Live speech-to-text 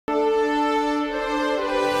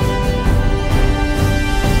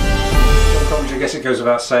guess it goes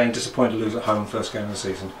without saying, disappointed to lose at home first game of the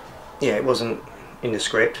season. Yeah, it wasn't in the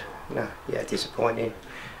script. No, yeah, disappointing.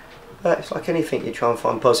 But it's like anything, you try and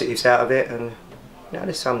find positives out of it, and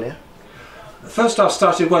there's some there. The first half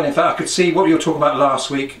started well. In fact, I could see what you were talking about last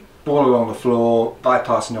week, ball along the floor,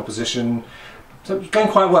 bypassing the opposition. So it was going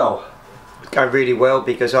quite well. It's going really well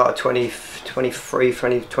because after 23,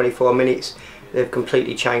 24 minutes, they've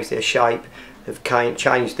completely changed their shape. They've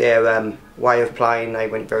changed their way of playing. They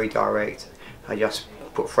went very direct. They just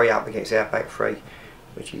put 3 up against our back 3,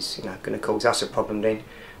 which is going to cause us a problem then.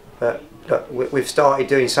 But look, we've started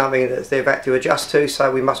doing something that they've had to adjust to,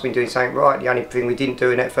 so we must have been doing something right. The only thing we didn't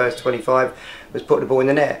do in that first 25 was put the ball in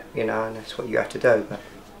the net, and that's what you have to do. But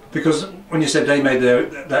because when you said they made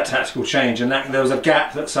that tactical change, and there was a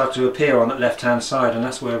gap that started to appear on that left-hand side, and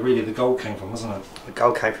that's where really the goal came from, wasn't it? The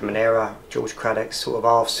goal came from an error. George Craddock sort of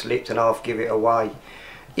half slipped and half give it away.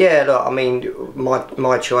 Yeah, look, I mean,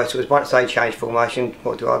 my choice was once they changed formation,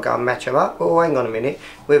 what do I go and match them up? Well, hang on a minute,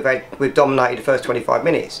 we've dominated the first 25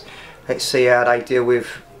 minutes. Let's see how they deal with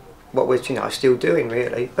what we're still doing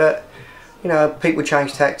really. But people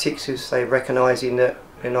change tactics as they recognising that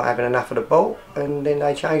they're not having enough of the ball, and then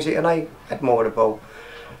they changed it and they had more of the ball.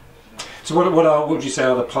 So what would you say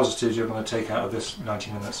are the positives you're going to take out of this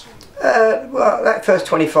 90 minutes? Well, that first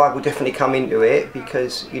 25 will definitely come into it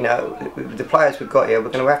because the players we've got here, we're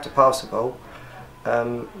going to have to pass the ball.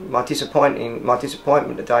 My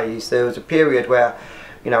disappointment today is there was a period where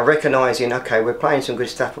recognising, okay, we're playing some good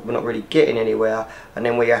stuff but we're not really getting anywhere, and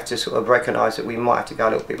then we have to sort of recognise that we might have to go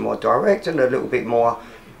a little bit more direct and a little bit more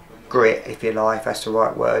grit, if you like, if that's the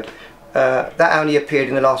right word. That only appeared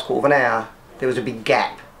in the last quarter of an hour. There was a big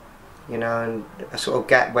gap, and a sort of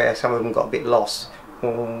gap where some of them got a bit lost.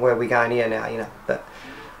 Where are we going here now, but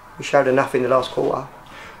we showed enough in the last quarter.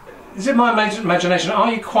 Is it my imagination,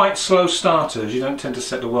 are you quite slow starters? You don't tend to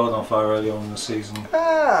set the world on fire early on in the season? Look,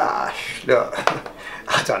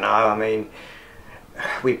 I don't know, I mean,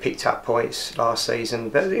 we picked up points last season,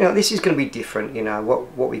 but this is going to be different.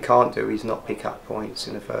 What we can't do is not pick up points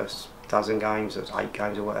in the first dozen games or 8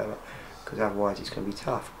 games or whatever, because otherwise it's going to be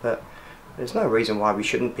tough. But there's no reason why we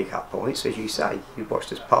shouldn't pick up points, as you say. You've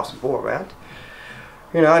watched us pass the ball around.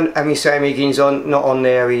 And having Sam Higgins not on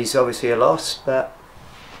there is obviously a loss, but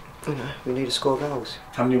we need to score goals.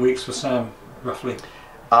 How many weeks for Sam, roughly?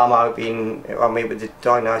 I'm hoping, with the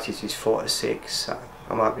diagnosis is 4 to 6, so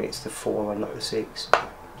I'm hoping it's the 4 and not the 6.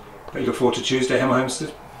 But you look forward to Tuesday, Hemel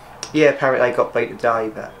Hempstead? Yeah, apparently they got beat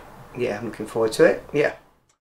today, but yeah, I'm looking forward to it, yeah.